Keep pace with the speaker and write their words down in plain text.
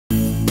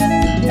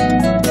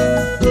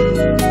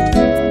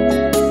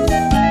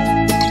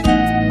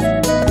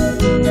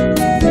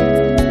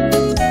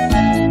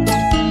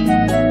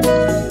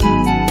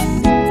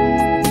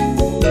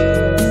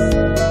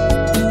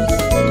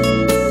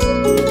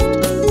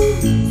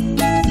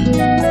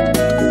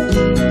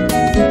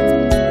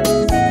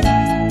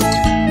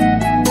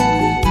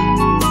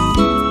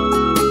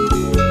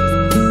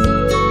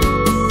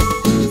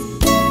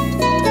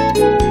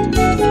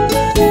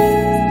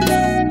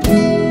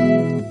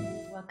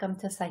welcome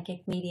to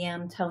Psychic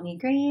Medium Toni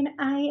Greene.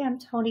 I am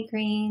Toni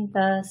Greene,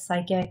 the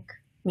psychic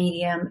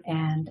medium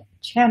and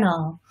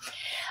channel.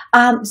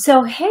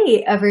 So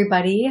hey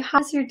everybody,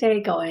 how's your day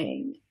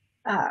going?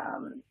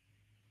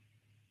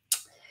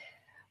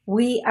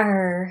 We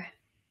are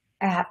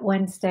at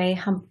Wednesday,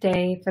 hump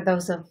day, for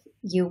those of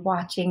you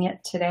watching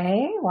it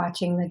today,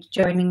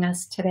 joining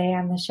us today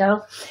on the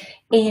show.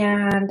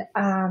 And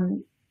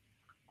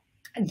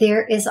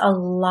there is a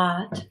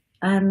lot,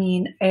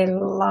 a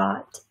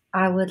lot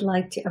I would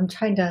like to, I'm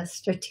trying to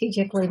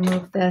strategically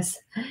move this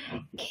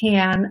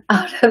can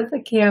out of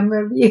the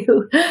camera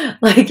view,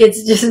 like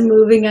it's just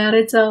moving on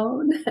its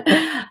own.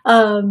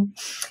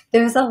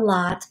 There's a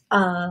lot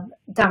of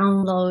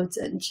downloads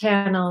and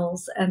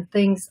channels and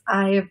things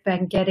I have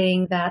been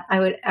getting that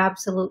I would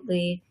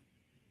absolutely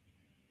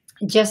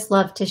just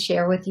love to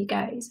share with you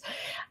guys.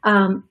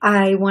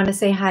 I want to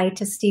say hi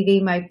to Stevie,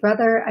 my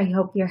brother. I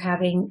hope you're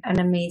having an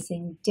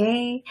amazing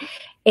day.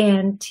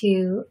 And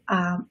to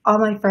all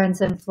my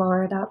friends in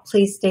Florida,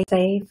 please stay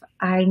safe.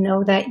 I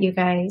know that you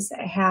guys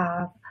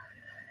have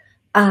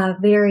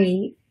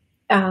very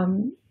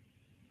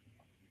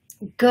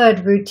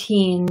good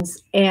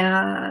routines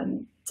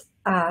and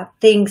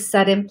things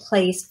set in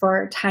place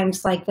for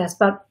times like this,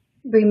 but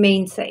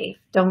remain safe.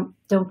 Don't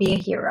be a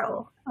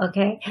hero.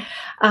 Okay.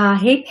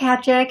 Hey,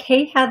 Patrick.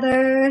 Hey,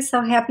 Heather.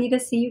 So happy to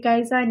see you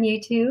guys on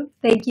YouTube.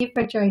 Thank you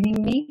for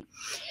joining me.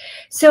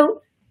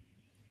 So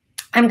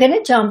I'm going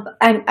to jump.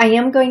 I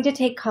am going to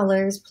take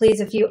callers. Please,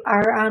 if you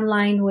are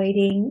online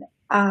waiting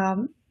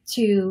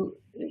to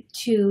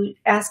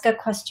ask a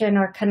question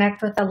or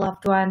connect with a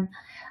loved one,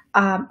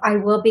 I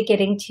will be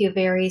getting to you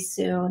very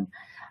soon.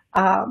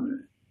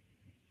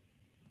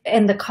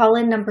 And the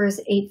call-in number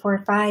is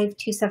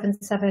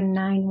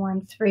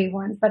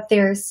 845-277-9131. But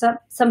there's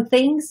some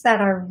things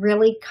that are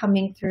really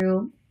coming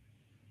through,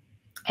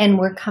 and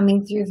we're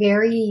coming through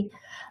very,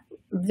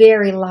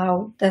 very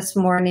loud this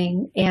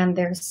morning, and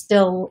they're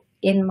still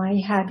in my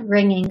head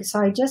ringing. So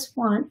I just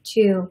want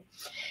to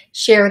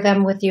share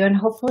them with you, and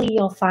hopefully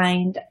you'll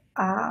find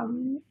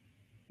them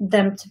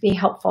to be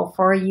helpful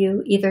for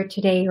you either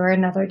today or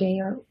another day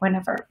or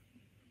whenever.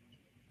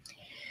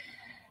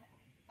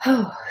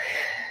 Oh.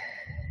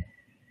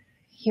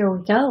 Here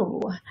we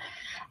go.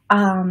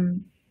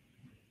 I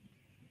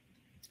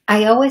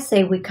always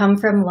say we come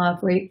from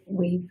love, we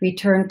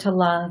return to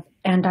love,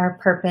 and our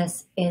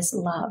purpose is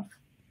love.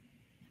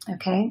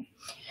 Okay?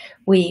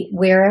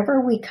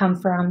 Wherever we come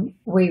from,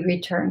 we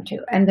return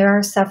to. And there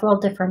are several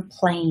different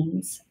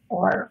planes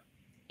or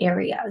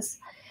areas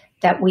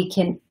that we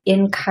can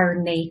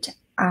incarnate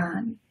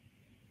on.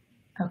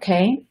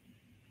 Okay?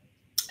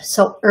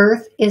 So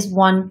Earth is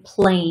one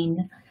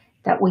plane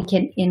that we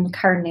can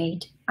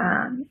incarnate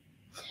on.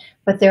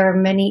 But there are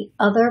many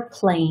other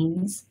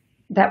planes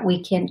that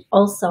we can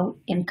also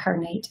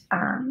incarnate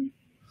on.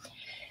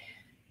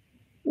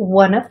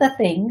 One of the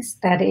things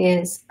that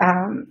is,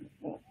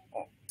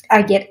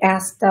 I get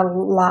asked a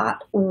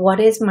lot, what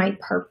is my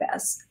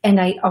purpose? And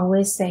I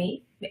always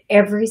say,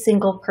 every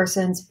single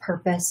person's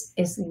purpose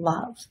is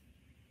love.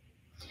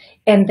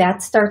 And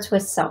that starts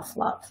with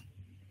self-love.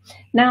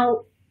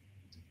 Now,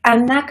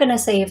 I'm not going to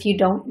say if you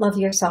don't love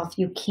yourself,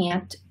 you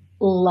can't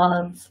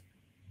love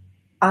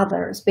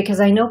others, because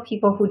I know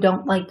people who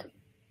don't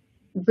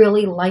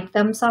really like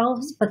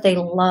themselves, but they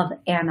love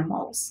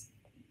animals.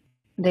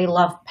 They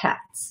love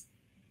pets.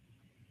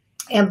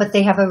 But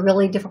they have a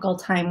really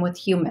difficult time with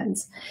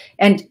humans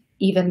and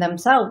even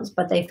themselves,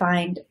 but they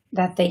find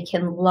that they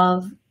can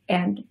love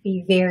and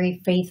be very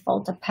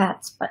faithful to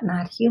pets, but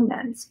not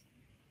humans.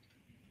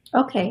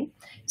 Okay,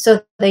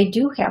 so they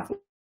do have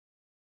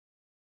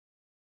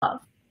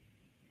love.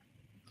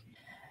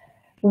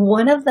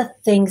 One of the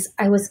things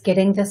I was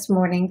getting this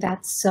morning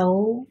that's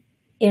so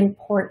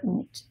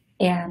important,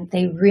 and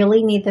they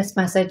really need this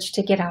message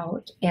to get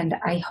out, and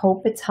I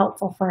hope it's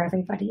helpful for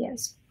everybody,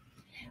 is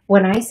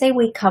when I say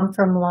we come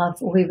from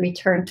love, we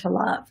return to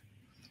love.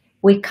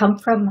 We come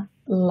from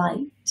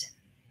light.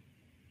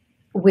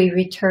 We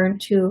return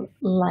to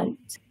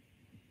light.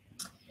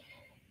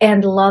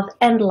 And love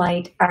and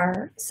light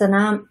are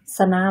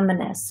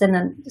synonymous.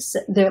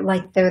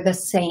 They're the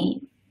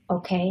same,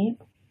 okay?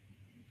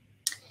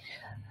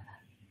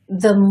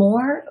 The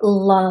more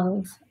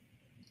love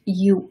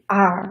you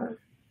are,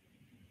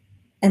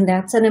 and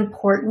that's an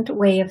important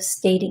way of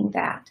stating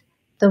that,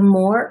 the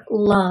more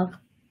love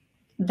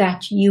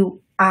that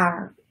you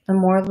are, the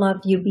more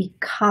love you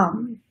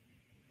become,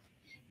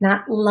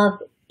 not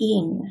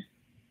loving,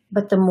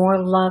 but the more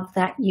love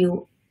that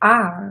you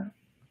are,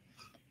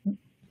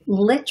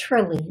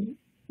 literally,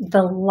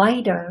 the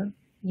lighter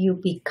you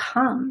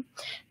become.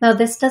 Now,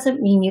 this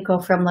doesn't mean you go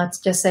from, let's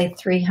just say,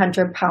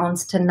 300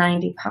 pounds to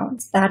 90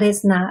 pounds. That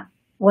is not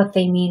what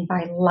they mean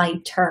by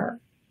lighter.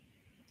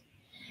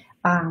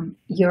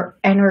 Your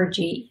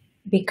energy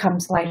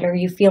becomes lighter.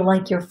 You feel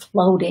like you're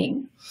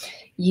floating.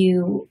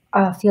 You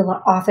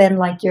feel often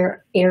like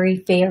you're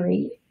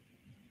airy-fairy.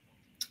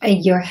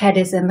 Your head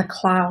is in the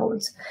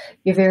clouds.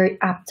 You're very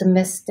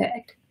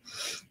optimistic.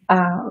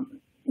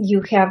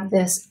 You have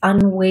this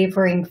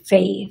unwavering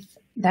faith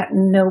that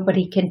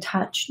nobody can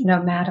touch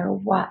no matter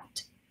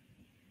what.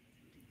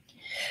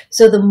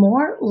 So the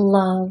more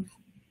love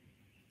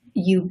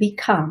you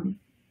become,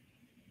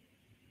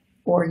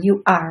 or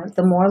you are,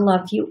 the more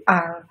love you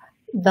are,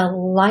 the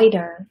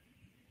lighter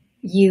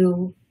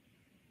you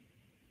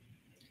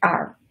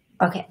are.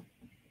 Okay,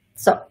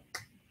 so,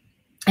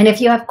 and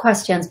if you have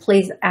questions,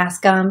 please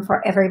ask them.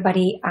 For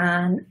everybody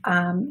on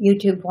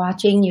YouTube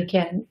watching, you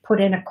can put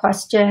in a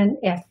question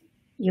if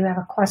you have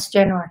a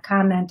question or a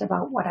comment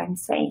about what I'm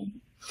saying.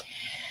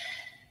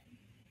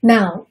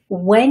 Now,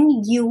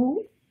 when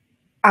you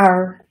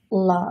are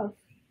love,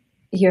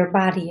 your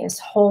body is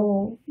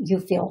whole, you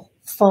feel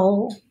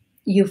full,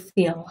 you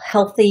feel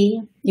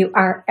healthy, you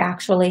are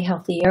actually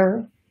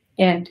healthier,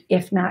 and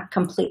if not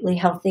completely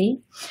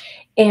healthy,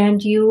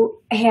 and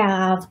you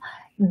have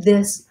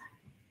this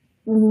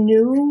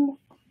new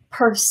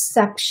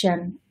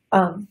perception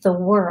of the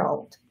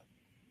world.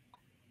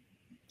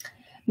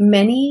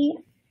 Many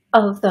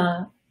of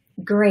the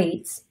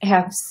greats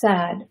have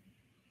said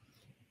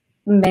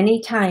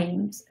many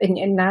times,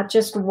 and not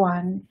just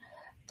one,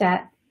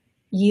 that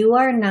you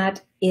are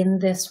not in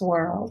this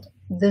world.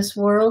 This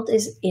world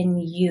is in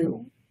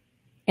you.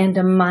 And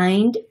a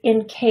mind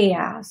in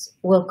chaos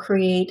will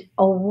create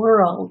a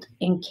world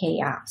in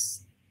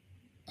chaos.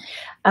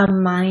 A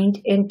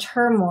mind in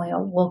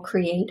turmoil will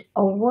create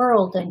a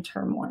world in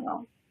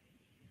turmoil.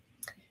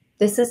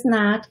 This is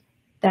not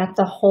that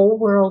the whole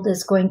world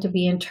is going to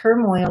be in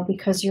turmoil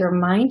because your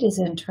mind is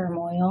in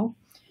turmoil.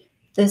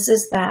 This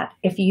is that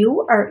if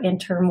you are in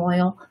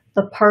turmoil,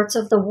 the parts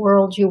of the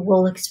world you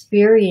will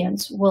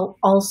experience will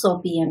also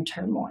be in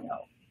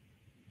turmoil.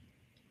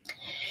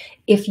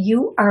 If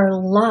you are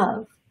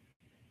love,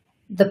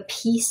 the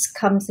peace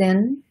comes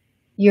in,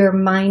 your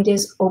mind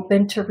is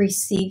open to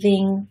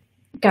receiving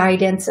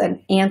guidance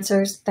and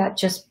answers that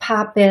just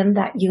pop in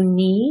that you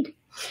need,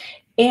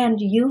 and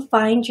you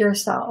find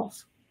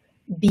yourself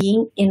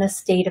being in a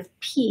state of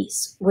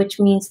peace, which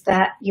means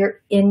that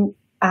you're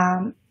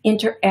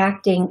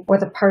interacting, or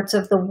the parts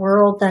of the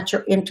world that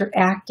you're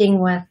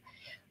interacting with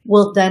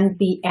will then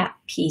be at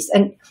peace.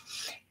 And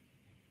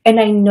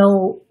I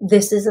know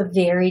this is a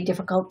very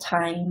difficult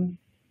time.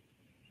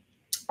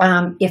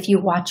 If you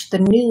watch the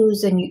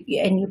news and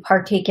you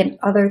partake in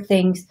other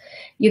things,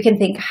 you can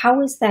think,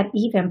 how is that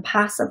even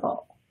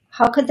possible?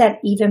 How could that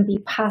even be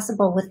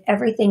possible with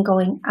everything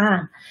going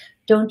on?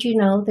 Don't you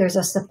know there's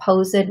a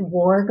supposed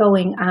war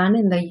going on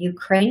in the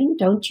Ukraine?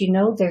 Don't you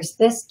know there's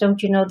this?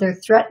 Don't you know they're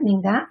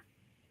threatening that?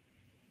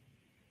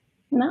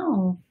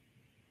 No,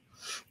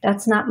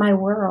 that's not my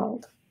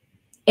world.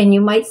 And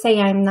you might say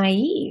I'm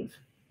naive.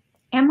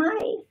 Am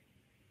I?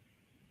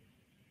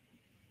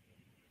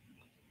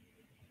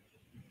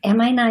 Am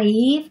I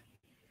naive?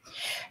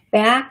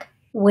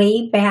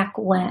 Way back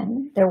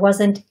when there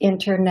wasn't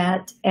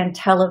internet and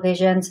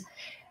televisions,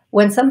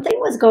 when something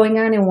was going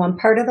on in one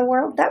part of the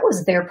world, that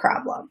was their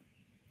problem.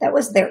 That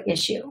was their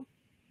issue.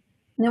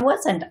 And it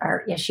wasn't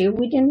our issue.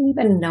 We didn't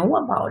even know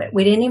about it.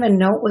 We didn't even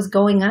know it was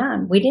going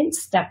on. We didn't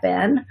step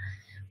in.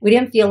 We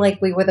didn't feel like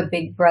we were the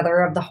big brother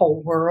of the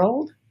whole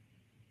world.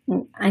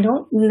 I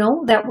don't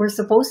know that we're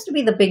supposed to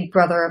be the big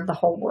brother of the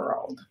whole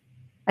world.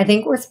 I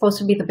think we're supposed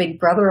to be the big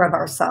brother of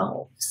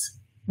ourselves.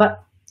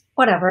 But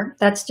whatever,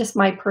 that's just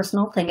my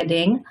personal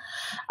thing-a-ding.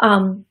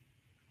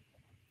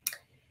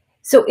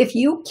 So if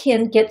you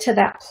can get to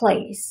that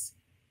place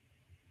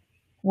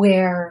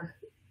where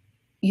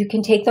you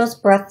can take those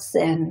breaths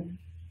in,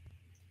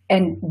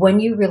 and when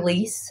you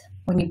release,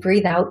 when you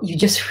breathe out, you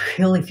just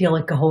really feel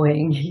it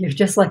going. You're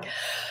just like,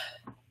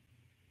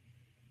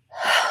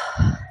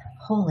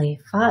 holy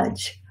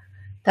fudge,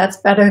 that's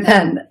better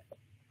than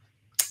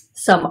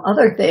some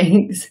other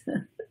things.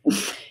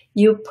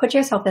 You put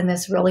yourself in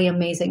this really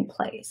amazing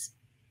place.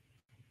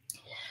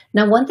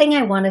 Now, one thing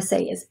I want to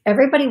say is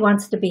everybody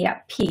wants to be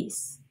at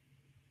peace,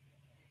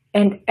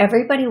 and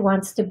everybody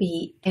wants to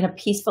be in a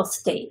peaceful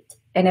state,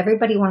 and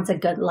everybody wants a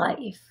good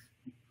life,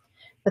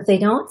 but they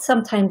don't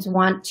sometimes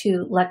want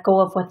to let go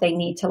of what they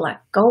need to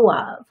let go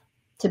of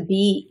to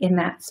be in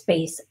that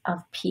space of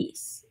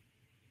peace.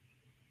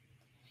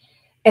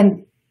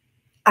 And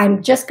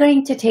I'm just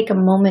going to take a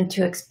moment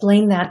to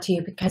explain that to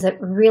you, because it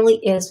really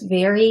is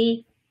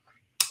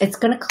it's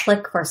going to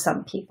click for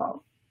some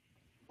people.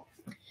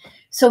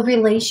 So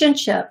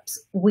relationships,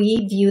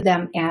 we view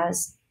them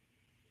as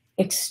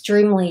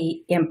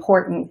extremely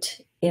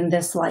important in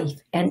this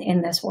life and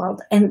in this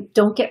world. And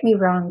don't get me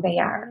wrong, they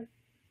are.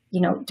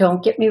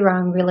 Don't get me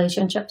wrong,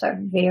 relationships are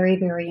very,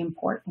 very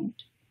important.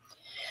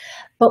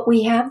 But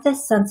we have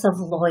this sense of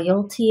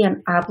loyalty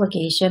and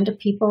obligation to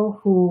people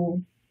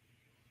who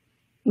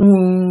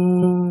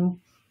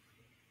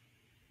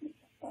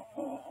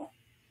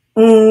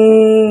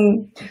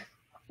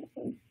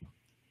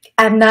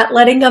I'm not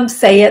letting them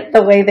say it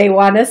the way they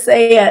want to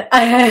say it.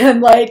 I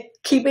am like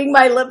keeping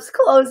my lips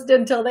closed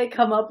until they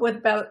come up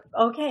with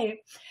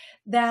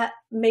that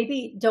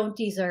maybe don't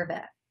deserve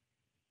it.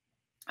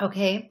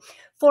 Okay,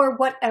 for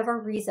whatever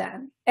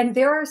reason. And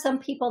there are some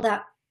people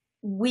that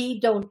we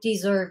don't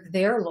deserve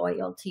their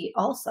loyalty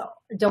also.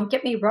 Don't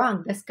get me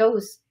wrong, this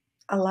goes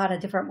a lot of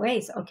different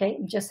ways. Okay.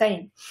 I'm just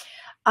saying.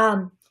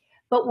 Um,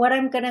 but what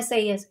I'm going to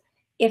say is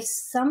if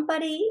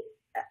somebody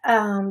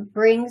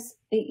brings,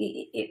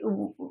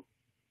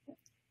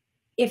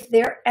 if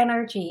their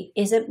energy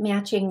isn't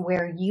matching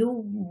where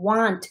you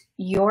want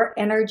your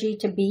energy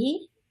to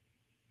be,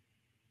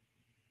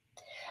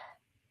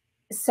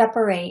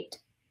 separate,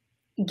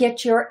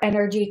 get your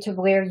energy to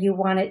where you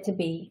want it to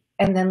be,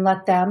 and then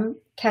let them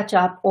catch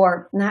up,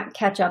 or not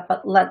catch up,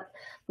 but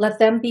let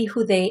them be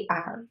who they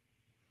are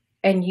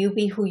and you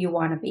be who you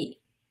want to be.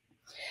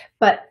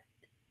 But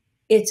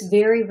it's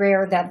very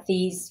rare that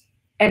these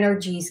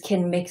energies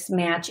can mix,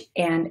 match,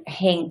 and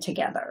hang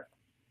together,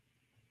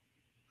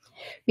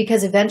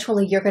 because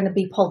eventually you're going to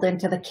be pulled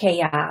into the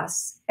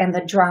chaos and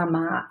the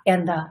drama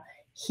and the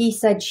he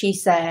said, she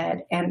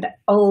said, and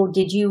oh,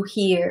 did you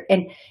hear?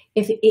 And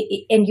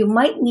and you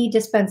might need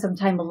to spend some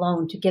time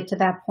alone to get to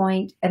that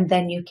point, and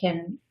then you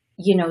can,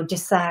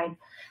 decide,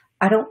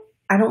 I don't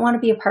want to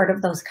be a part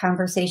of those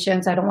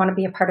conversations. I don't want to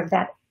be a part of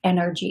that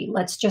energy.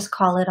 Let's just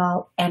call it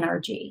all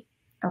energy.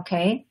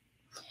 Okay.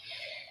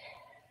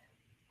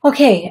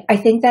 Okay. I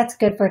think that's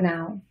good for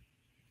now.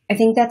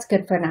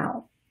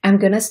 I'm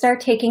going to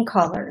start taking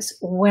callers.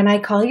 When I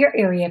call your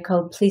area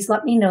code, please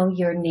let me know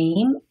your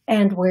name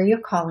and where you're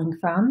calling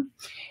from,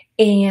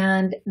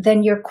 and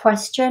then your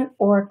question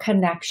or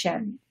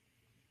connection.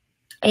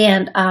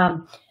 And I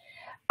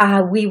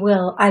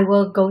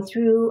will go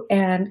through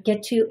and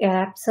get to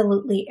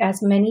absolutely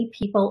as many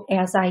people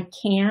as I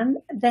can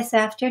this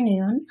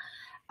afternoon.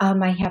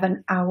 I have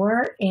an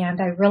hour, and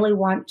I really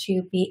want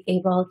to be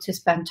able to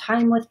spend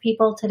time with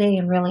people today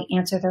and really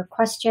answer their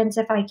questions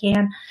if I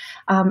can.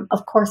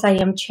 Of course, I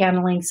am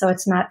channeling, so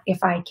it's not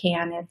if I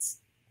can, it's,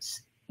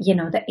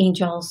 the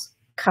angels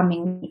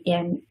coming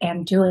in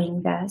and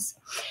doing this.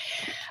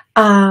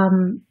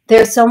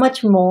 There's so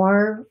much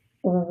more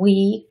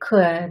we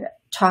could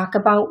talk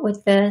about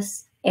with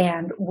this,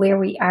 and where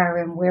we are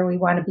and where we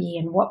want to be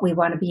and what we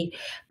want to be.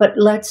 But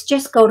let's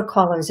just go to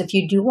callers. If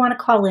you do want to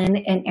call in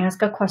and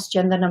ask a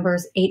question, the number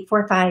is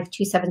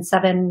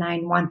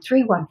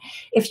 845-277-9131.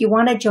 If you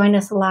want to join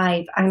us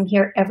live, I'm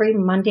here every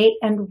Monday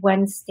and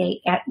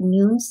Wednesday at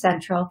noon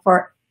Central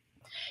for,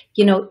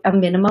 a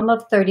minimum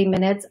of 30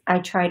 minutes. I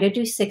try to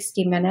do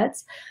 60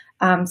 minutes.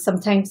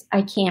 Sometimes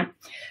I can't.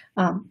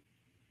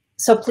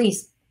 So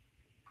please,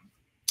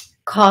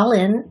 call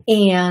in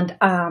and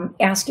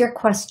ask your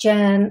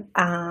question.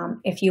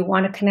 If you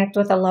want to connect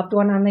with a loved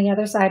one on the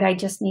other side, I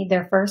just need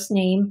their first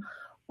name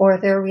or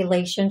their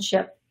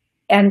relationship,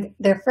 and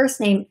their first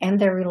name and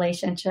their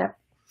relationship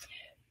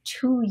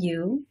to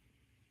you.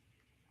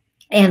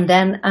 And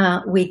then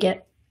I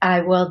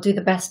will do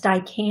the best I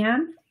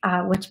can,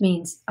 which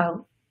means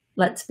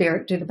let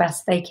Spirit do the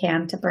best they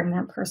can to bring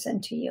that person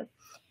to you.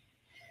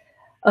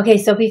 Okay,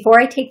 so before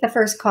I take the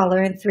first caller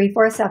in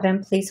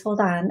 347, please hold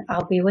on.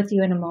 I'll be with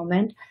you in a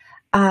moment.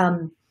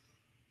 I'm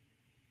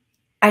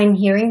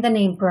hearing the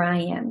name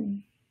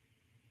Brian.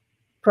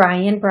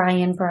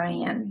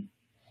 Brian.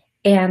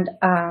 And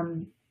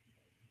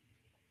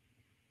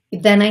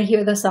then I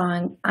hear the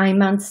song,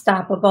 I'm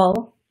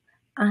Unstoppable.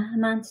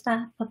 I'm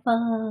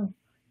unstoppable.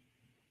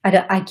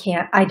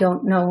 I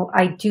don't know.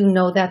 I do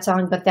know that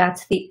song, but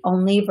that's the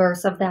only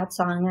verse of that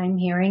song I'm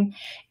hearing.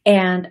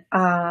 And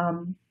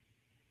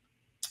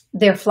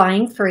they're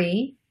flying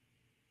free,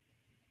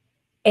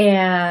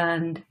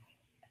 and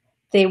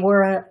they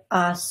were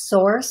a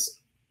source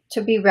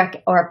to be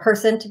or a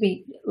person to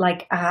be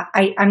like,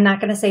 I'm not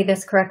going to say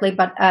this correctly,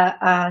 but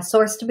a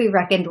source to be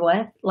reckoned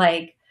with.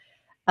 Like,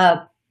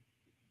 I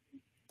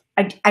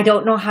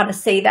don't know how to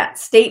say that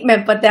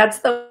statement, but that's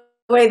the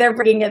way they're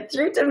bringing it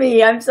through to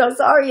me. I'm so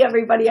sorry,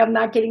 everybody. I'm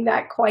not getting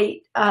that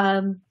quite.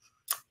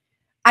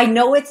 I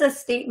know it's a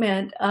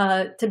statement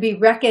to be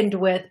reckoned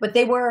with, but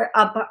they were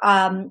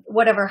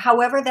whatever.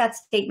 However that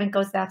statement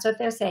goes, that's what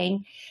they're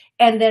saying.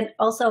 And then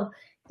also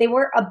they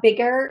were a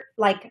bigger,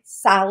 like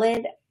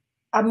solid,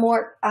 a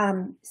more.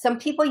 Some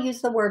people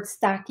use the word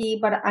stocky,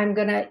 but I'm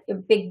gonna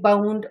big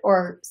boned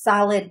or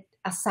solid,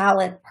 a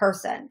solid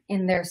person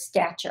in their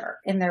stature,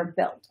 in their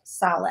build,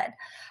 solid.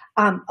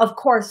 Of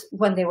course,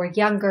 when they were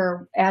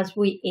younger, as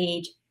we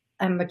age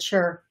and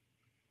mature,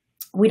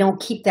 we don't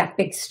keep that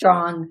big,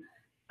 strong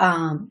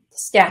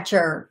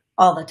stature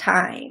all the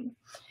time.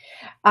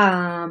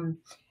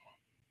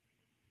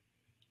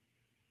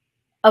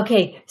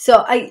 Okay,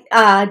 so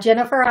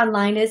Jennifer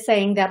online is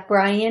saying that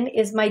Brian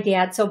is my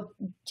dad. So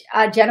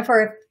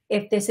Jennifer,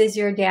 if this is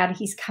your dad,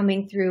 he's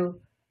coming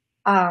through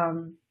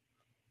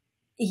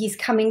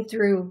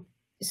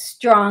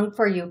strong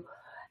for you.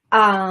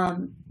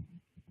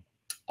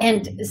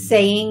 And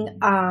saying,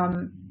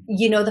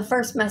 the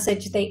first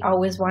message they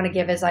always want to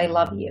give is, I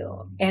love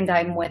you and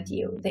I'm with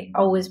you. They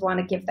always want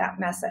to give that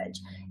message.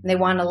 And they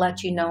want to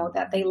let you know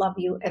that they love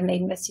you and they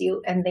miss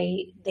you, and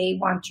they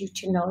want you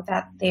to know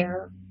that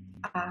they're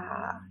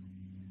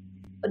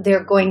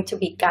going to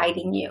be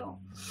guiding you.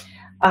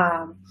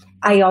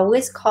 I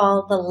always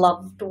call the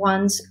loved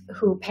ones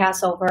who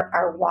pass over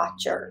our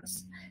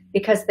watchers,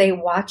 because they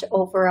watch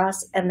over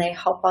us and they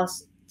help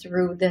us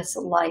through this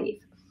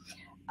life.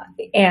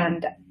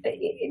 And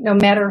no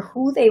matter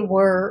who they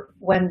were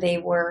when they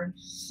were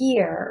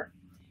here,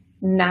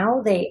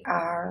 now they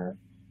are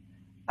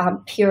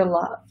pure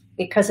love.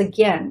 Because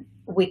again,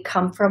 we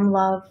come from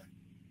love,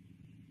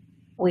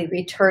 we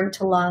return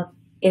to love.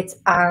 It's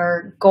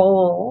our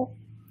goal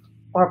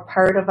or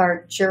part of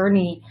our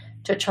journey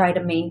to try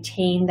to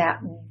maintain that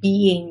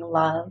being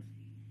love.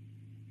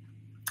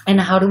 And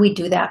how do we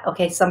do that?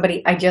 Okay,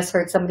 I just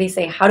heard somebody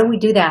say, how do we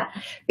do that?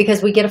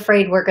 Because we get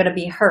afraid we're going to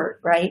be hurt,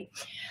 right?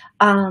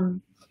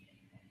 One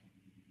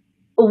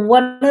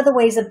of the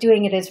ways of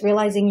doing it is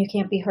realizing you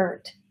can't be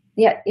hurt.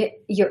 Yeah,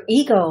 your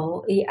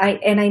ego,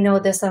 and I know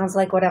this sounds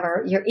like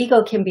whatever, your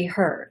ego can be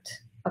hurt.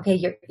 Okay,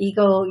 your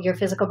ego, your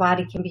physical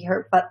body can be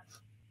hurt, but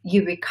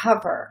you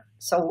recover.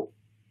 So,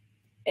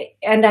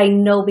 and I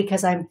know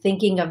because I'm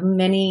thinking of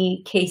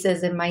many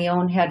cases in my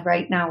own head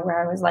right now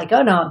where I was like,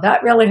 oh no,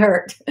 that really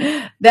hurt.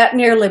 That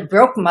nearly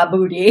broke my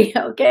booty.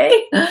 Okay.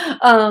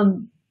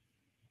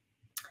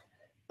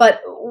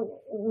 But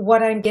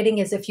what I'm getting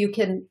is if you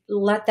can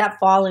let that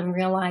fall and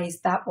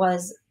realize that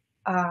was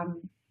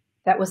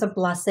a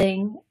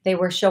blessing. They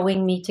were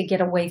showing me to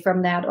get away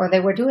from that, or they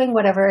were doing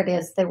whatever it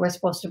is they were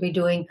supposed to be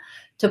doing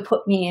to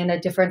put me in a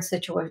different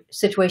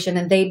situation.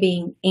 And they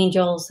being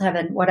angels,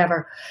 heaven,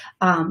 whatever.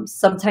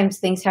 Sometimes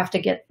things have to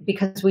get,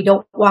 because we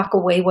don't walk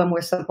away when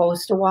we're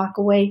supposed to walk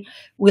away.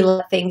 We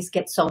let things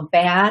get so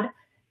bad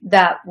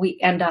that we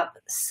end up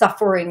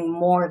suffering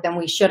more than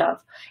we should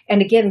have.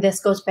 And again, this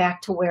goes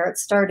back to where it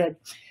started.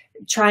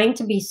 Trying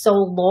to be so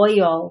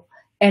loyal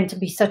and to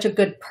be such a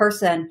good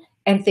person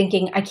and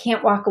thinking, I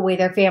can't walk away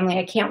their family.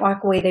 I can't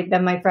walk away. They've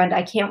been my friend.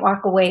 I can't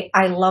walk away.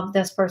 I love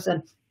this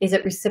person. Is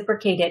it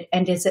reciprocated?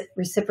 And is it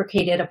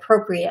reciprocated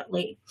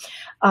appropriately?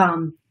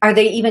 Are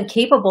they even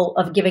capable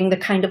of giving the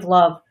kind of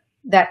love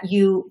that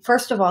you,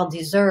 first of all,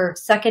 deserve,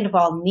 second of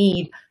all,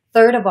 need,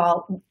 third of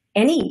all,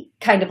 any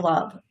kind of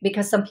love?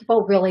 Because some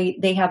people really,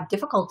 they have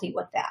difficulty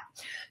with that.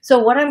 So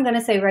what I'm going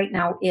to say right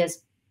now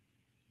is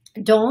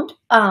don't,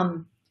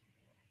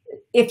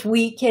 if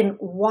we can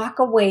walk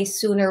away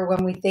sooner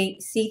when we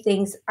see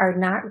things are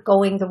not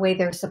going the way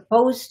they're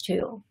supposed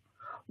to,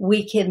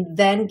 we can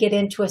then get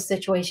into a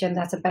situation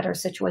that's a better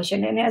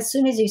situation. And as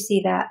soon as you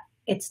see that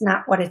it's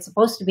not what it's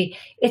supposed to be,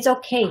 it's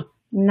okay.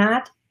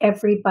 Not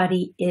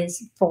everybody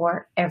is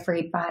for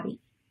everybody.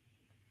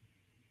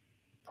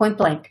 Point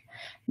blank.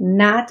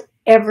 Not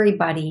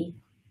everybody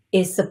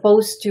is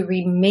supposed to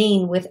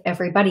remain with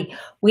everybody.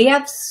 We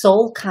have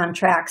soul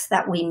contracts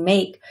that we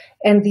make,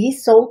 and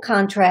these soul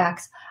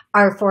contracts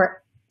are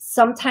for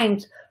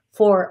sometimes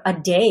for a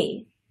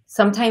day,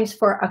 sometimes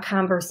for a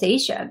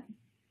conversation,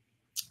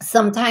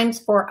 sometimes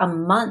for a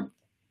month.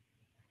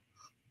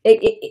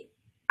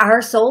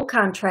 Our soul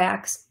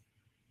contracts,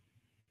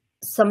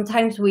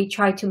 sometimes we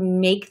try to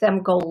make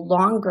them go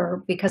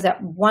longer because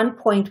at one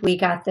point we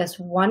got this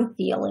one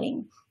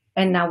feeling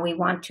and now we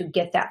want to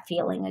get that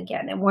feeling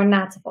again, and we're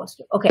not supposed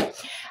to. Okay,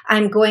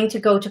 I'm going to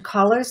go to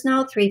callers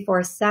now.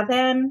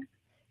 347.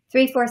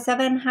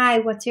 347, hi,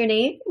 what's your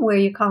name? Where are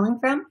you calling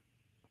from?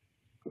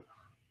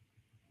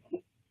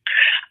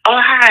 Oh,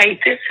 hi,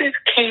 this is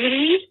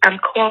Katie. I'm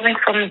calling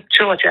from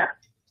Georgia.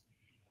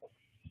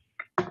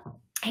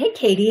 Hey,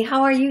 Katie,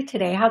 how are you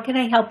today? How can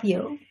I help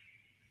you?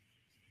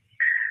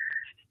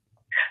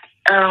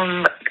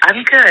 I'm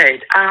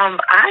good.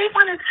 I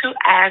wanted to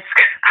ask,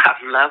 I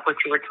love what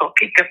you were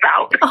talking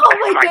about. Oh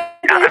my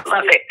goodness. God, I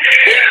love it.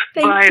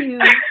 Thank you.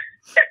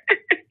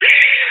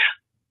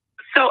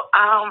 So,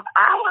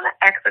 I want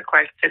to ask a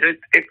question.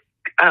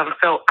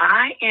 So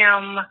I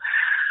am,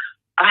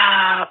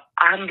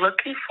 I'm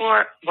looking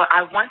for, well,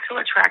 I want to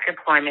attract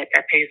employment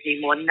that pays me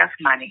more than enough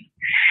money.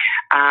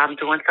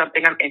 Doing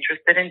something I'm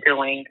interested in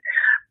doing.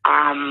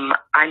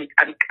 I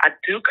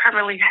do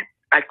currently,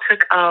 I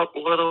took a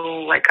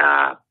little, like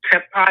a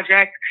tip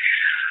project,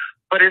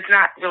 but it's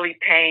not really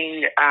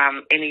paying,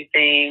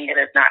 anything, and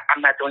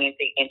I'm not doing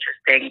anything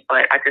interesting,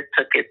 but I just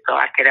took it so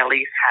I could at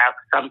least have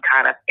some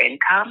kind of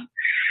income.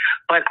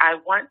 But I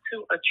want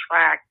to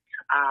attract,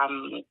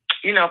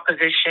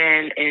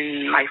 position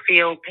in my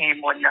field, paying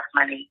more than enough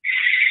money.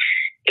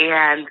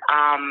 And,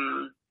 I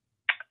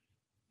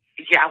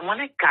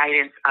wanted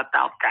guidance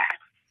about that.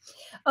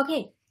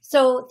 Okay.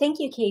 So thank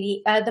you,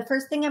 Katie. The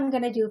first thing I'm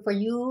going to do for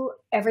you,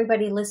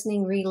 everybody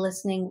listening,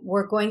 re-listening,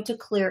 we're going to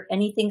clear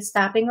anything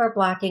stopping or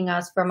blocking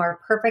us from our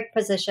perfect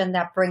position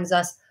that brings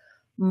us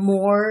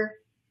more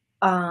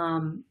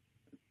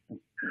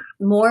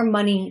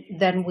money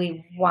than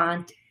we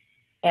want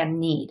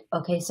and need.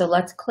 Okay, so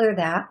let's clear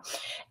that.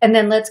 And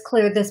then let's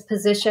clear this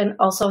position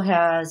also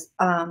has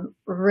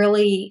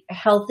really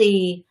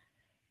healthy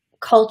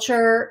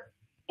culture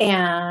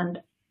and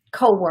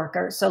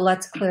co-workers. So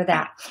let's clear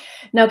that.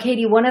 Now,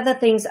 Katie, one of the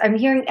things I'm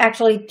hearing,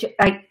 actually,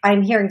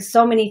 I'm hearing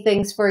so many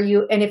things for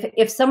you. And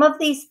if some of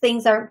these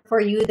things aren't for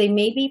you, they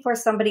may be for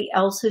somebody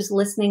else who's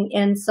listening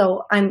in.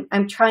 So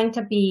I'm trying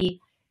to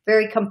be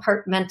very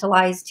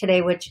compartmentalized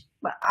today, which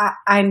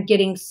I'm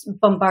getting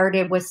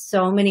bombarded with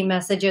so many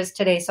messages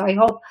today. So I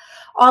hope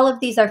all of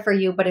these are for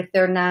you, but if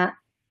they're not,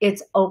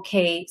 it's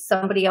okay.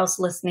 Somebody else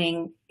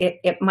listening,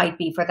 it might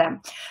be for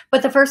them.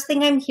 But the first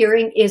thing I'm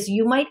hearing is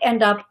you might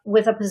end up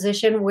with a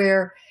position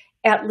where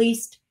at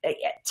least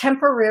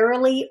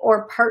temporarily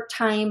or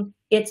part-time,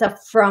 it's a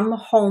from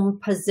home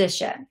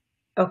position.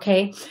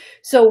 Okay.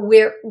 So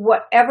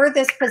whatever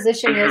this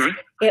position is,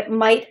 it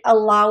might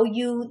allow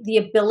you the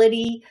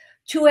ability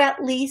to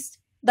at least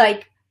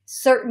like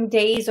certain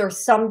days or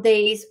some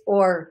days,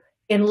 or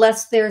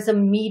unless there's a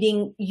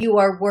meeting, you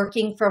are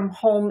working from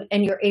home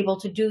and you're able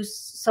to do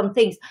some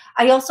things.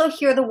 I also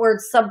hear the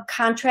word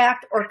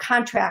subcontract or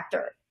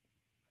contractor.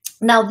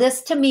 Now,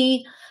 this to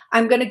me,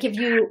 I'm going to give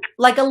you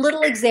like a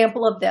little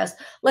example of this.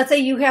 Let's say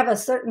you have a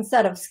certain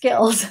set of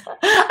skills.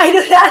 I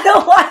do not know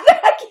why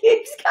that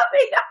keeps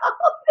coming out.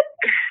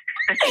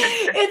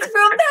 It's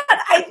from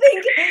that. I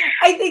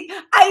think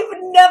I've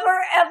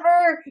never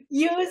ever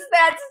used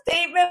that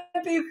statement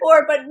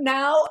before, but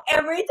now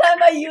every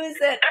time I use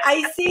it,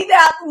 I see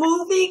that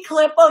movie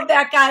clip of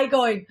that guy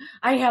going,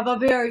 I have a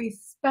very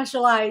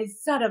specialized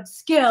set of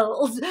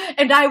skills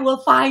and I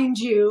will find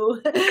you.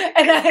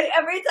 And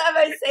every time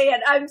I say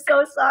it, I'm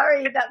so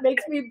sorry. That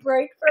makes me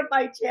break from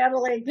my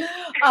channeling.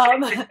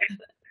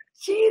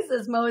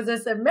 Jesus,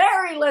 Moses and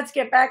Mary, let's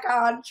get back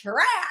on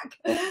track.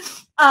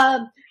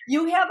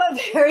 You have a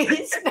very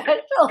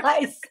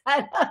specialized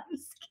set of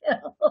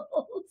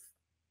skills.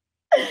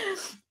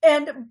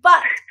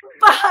 But,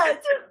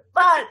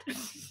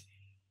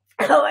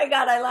 oh my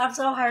God, I laughed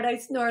so hard I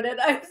snorted.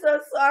 I'm so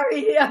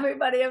sorry,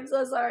 everybody. I'm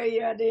so sorry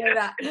you had to hear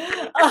that.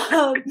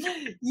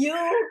 You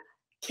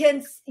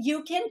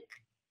can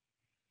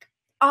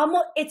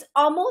almost, it's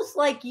almost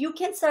like you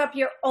can set up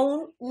your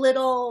own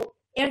little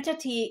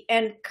entity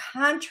and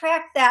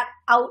contract that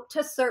out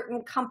to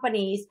certain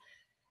companies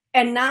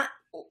and not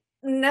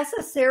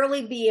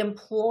necessarily be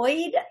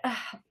employed.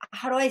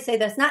 How do I say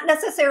this? Not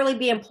necessarily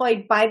be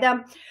employed by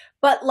them,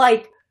 but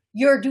like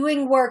you're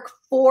doing work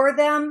for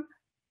them.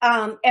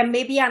 And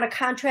maybe on a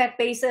contract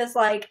basis,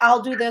 like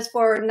I'll do this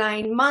for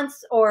 9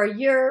 months or a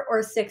year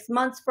or 6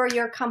 months for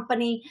your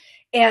company.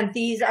 And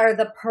these are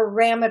the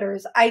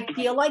parameters. I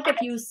feel like if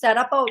you set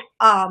up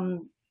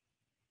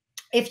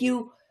if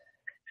you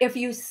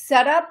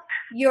set up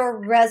your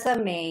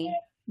resume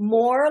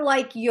more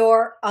like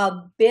you're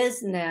a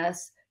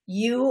business,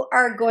 you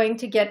are going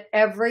to get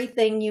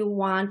everything you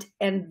want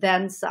and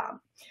then some.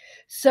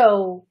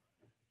 So,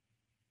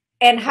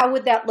 and how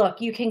would that look?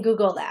 You can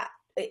Google that.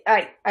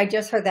 I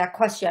just heard that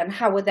question.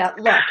 How would that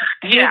look?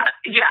 Yeah,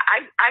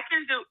 I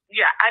can do.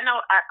 Yeah, I know.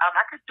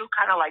 I could do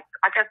kind of like,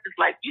 I guess it's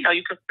like,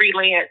 you could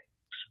freelance,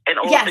 and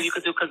also you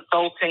could do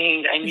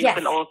consulting, and you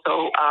can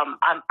also.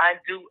 I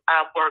do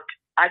work.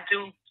 I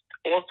do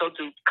also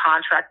do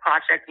contract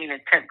projects, meaning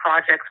temp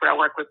projects, where I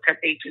work with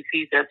temp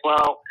agencies as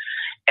well.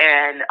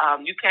 And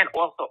you can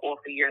also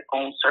offer your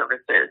own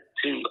services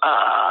to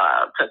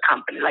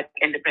company, like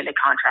independent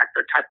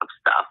contractor type of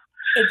stuff.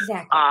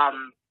 Exactly.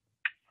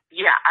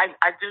 Yeah,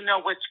 I do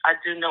know what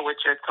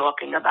you're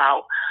talking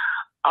about.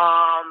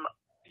 I'm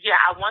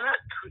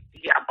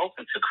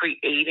open to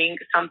creating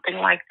something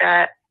like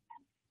that.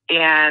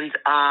 And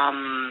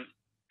I've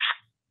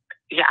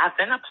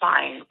been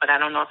applying, but I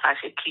don't know if I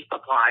should keep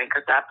applying,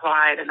 because I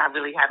applied and I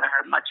really haven't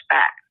heard much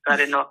back. So I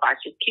didn't know if I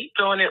should keep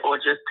doing it or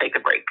just take a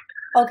break.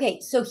 Okay,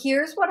 so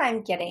here's what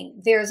I'm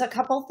getting. There's a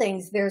couple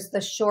things. There's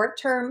the short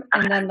term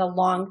and then the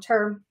long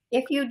term,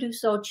 if you do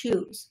so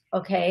choose.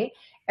 Okay,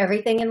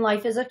 everything in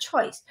life is a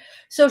choice.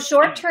 So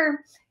short term,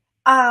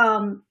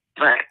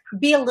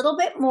 be a little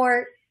bit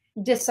more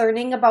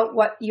discerning about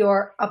what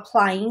you're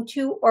applying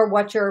to or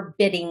what you're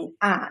bidding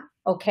on.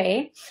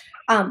 Okay.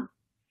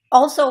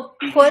 Also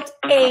put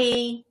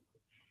I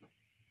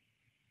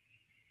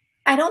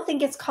don't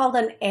think it's called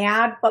an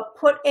ad, but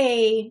put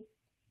a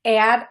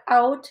ad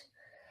out,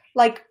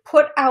 like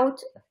put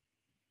out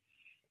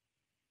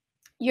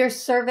your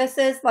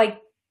services,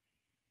 like,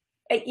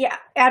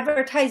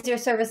 advertise your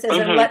services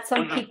and let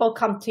some people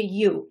come to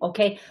you.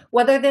 Okay.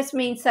 Whether this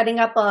means setting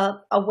up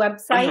a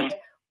website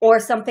or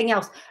something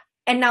else.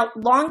 And now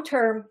long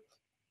term,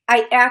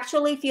 I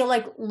actually feel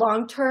like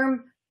long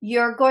term,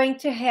 you're going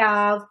to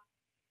have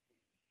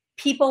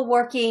people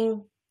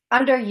working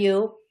under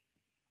you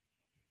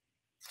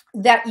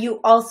that you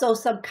also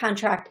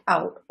subcontract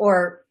out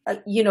or,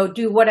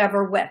 do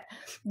whatever with.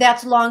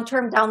 That's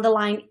long-term down the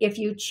line if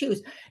you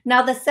choose.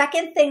 Now, the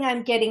second thing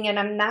I'm getting, and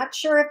I'm not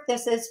sure if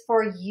this is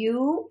for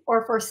you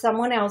or for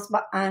someone else,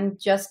 but I'm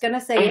just going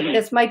to say it.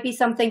 This might be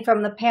something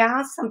from the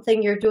past,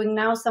 something you're doing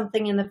now,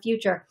 something in the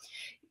future.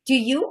 Do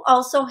you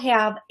also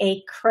have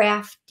a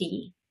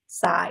crafty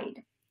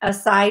side, a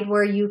side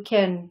where you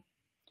can...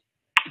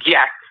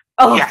 Yes.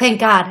 Oh, yes. Thank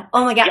God.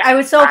 Oh my God. Yes. I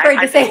was so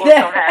afraid to say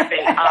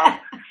that.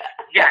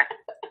 Yes.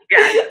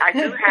 I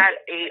do have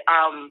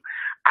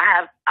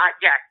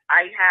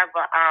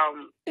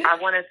I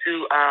wanted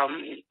to,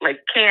 like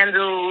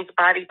candles,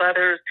 body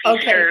butters,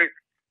 t-shirts,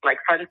 like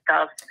fun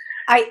stuff.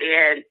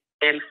 And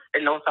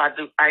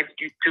also I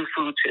do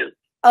food too.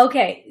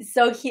 Okay,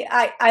 so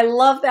I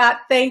love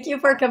that. Thank you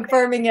for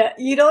confirming it.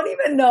 You don't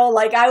even know,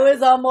 like I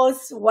was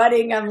almost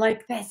sweating. I'm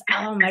like this.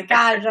 Oh my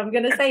gosh, I'm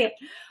gonna say it.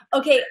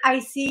 Okay, I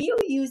see you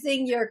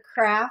using your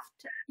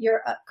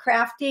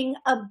crafting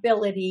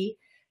ability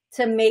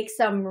to make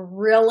some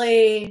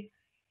really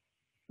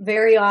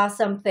very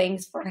awesome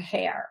things for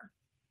hair.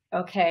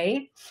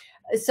 Okay,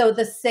 so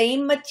the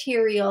same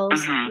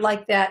materials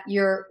like that.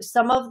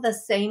 Some of the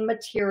same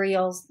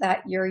materials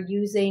that you're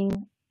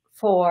using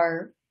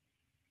for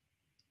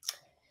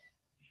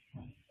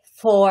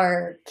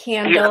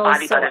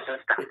candles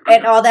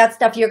and all that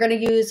stuff you're going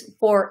to use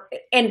for,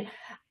 and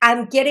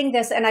I'm getting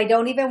this, and I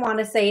don't even want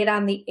to say it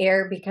on the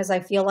air because I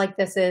feel like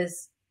this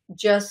is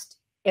just,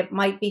 it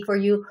might be for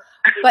you,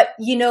 but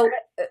you know,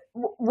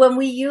 when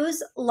we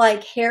use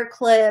like hair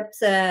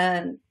clips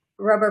and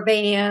rubber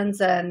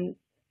bands and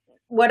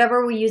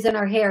whatever we use in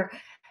our hair,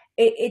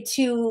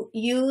 to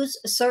use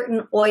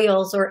certain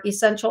oils or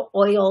essential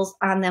oils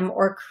on them,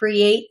 or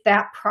create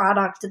that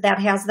product that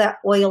has that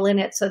oil in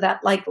it, so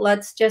that, like,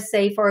 let's just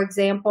say, for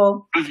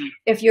example,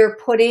 if you're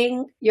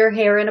putting your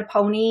hair in a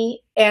pony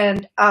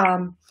and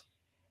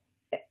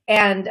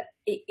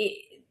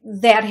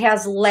that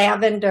has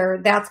lavender,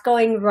 that's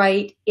going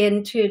right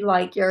into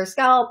like your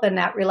scalp and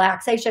that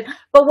relaxation.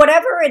 But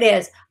whatever it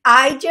is,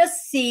 I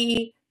just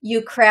see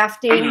you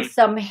crafting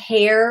some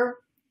hair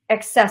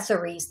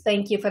accessories.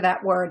 Thank you for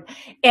that word.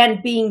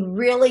 And being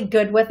really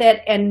good with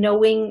it, and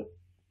knowing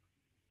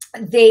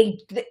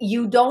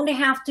you don't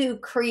have to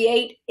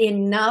create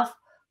enough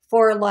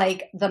for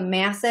like the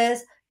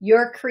masses.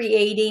 You're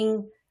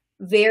creating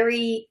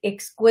very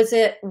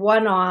exquisite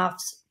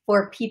one-offs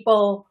for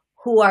people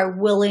who are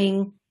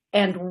willing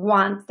and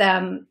want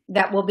them,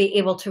 that will be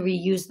able to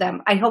reuse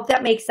them. I hope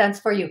that makes sense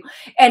for you.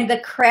 And the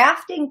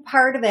crafting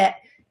part of it,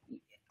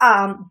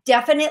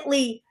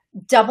 definitely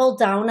double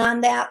down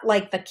on that,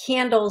 like the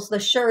candles, the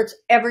shirts,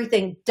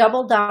 everything,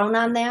 double down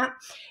on that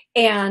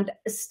and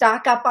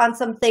stock up on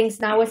some things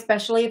now,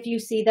 especially if you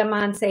see them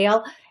on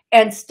sale,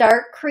 and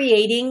start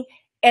creating.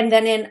 And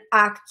then in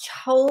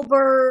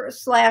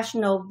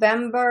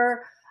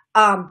October/November,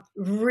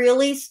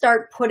 really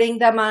start putting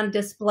them on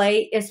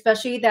display,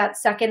 especially that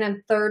second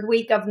and third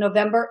week of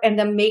November. And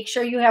then make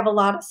sure you have a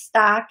lot of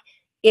stock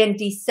in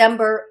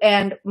December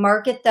and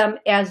market them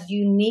as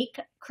unique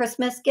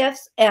Christmas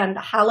gifts and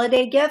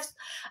holiday gifts.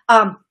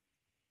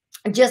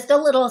 Just a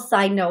little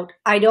side note.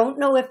 I don't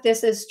know if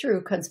this is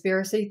true,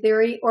 conspiracy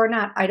theory or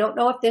not. I don't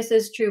know if this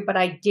is true, but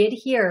I did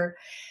hear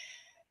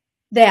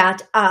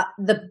that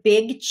the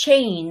big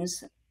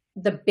chains,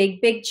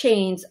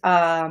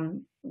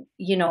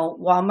 you know,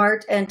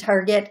 Walmart and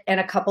Target and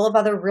a couple of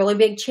other really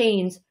big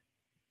chains,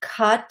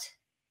 cut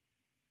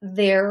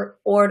their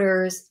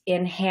orders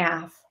in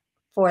half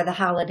for the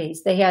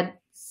holidays. They had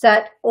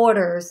set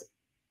orders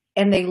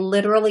and they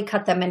literally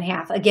cut them in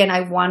half. Again,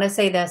 I want to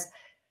say this,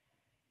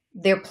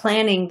 they're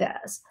planning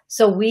this.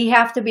 So we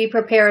have to be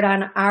prepared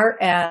on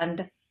our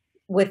end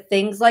with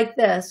things like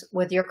this,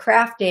 with your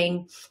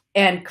crafting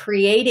and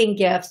creating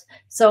gifts.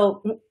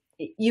 So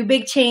you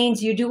big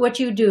chains, you do what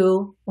you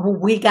do.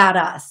 We got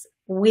us.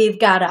 We've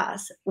got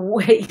us.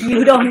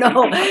 You don't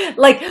know.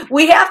 Like,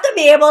 we have to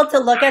be able to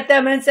look at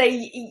them and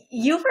say,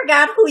 you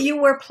forgot who you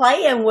were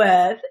playing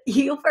with.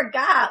 You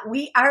forgot.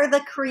 We are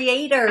the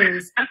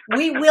creators.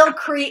 We will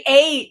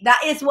create. That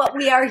is what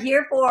we are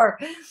here for.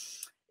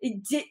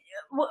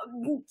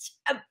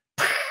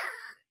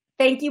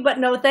 Thank you, but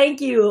no thank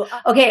you.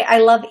 Okay, I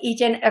love each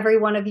and every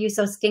one of you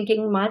so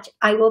stinking much.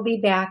 I will be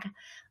back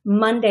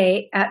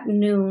Monday at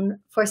noon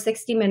for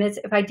 60 minutes.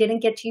 If I didn't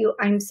get to you,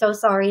 I'm so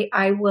sorry.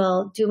 I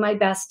will do my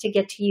best to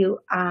get to you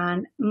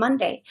on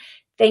Monday.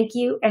 Thank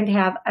you and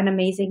have an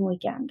amazing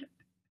weekend.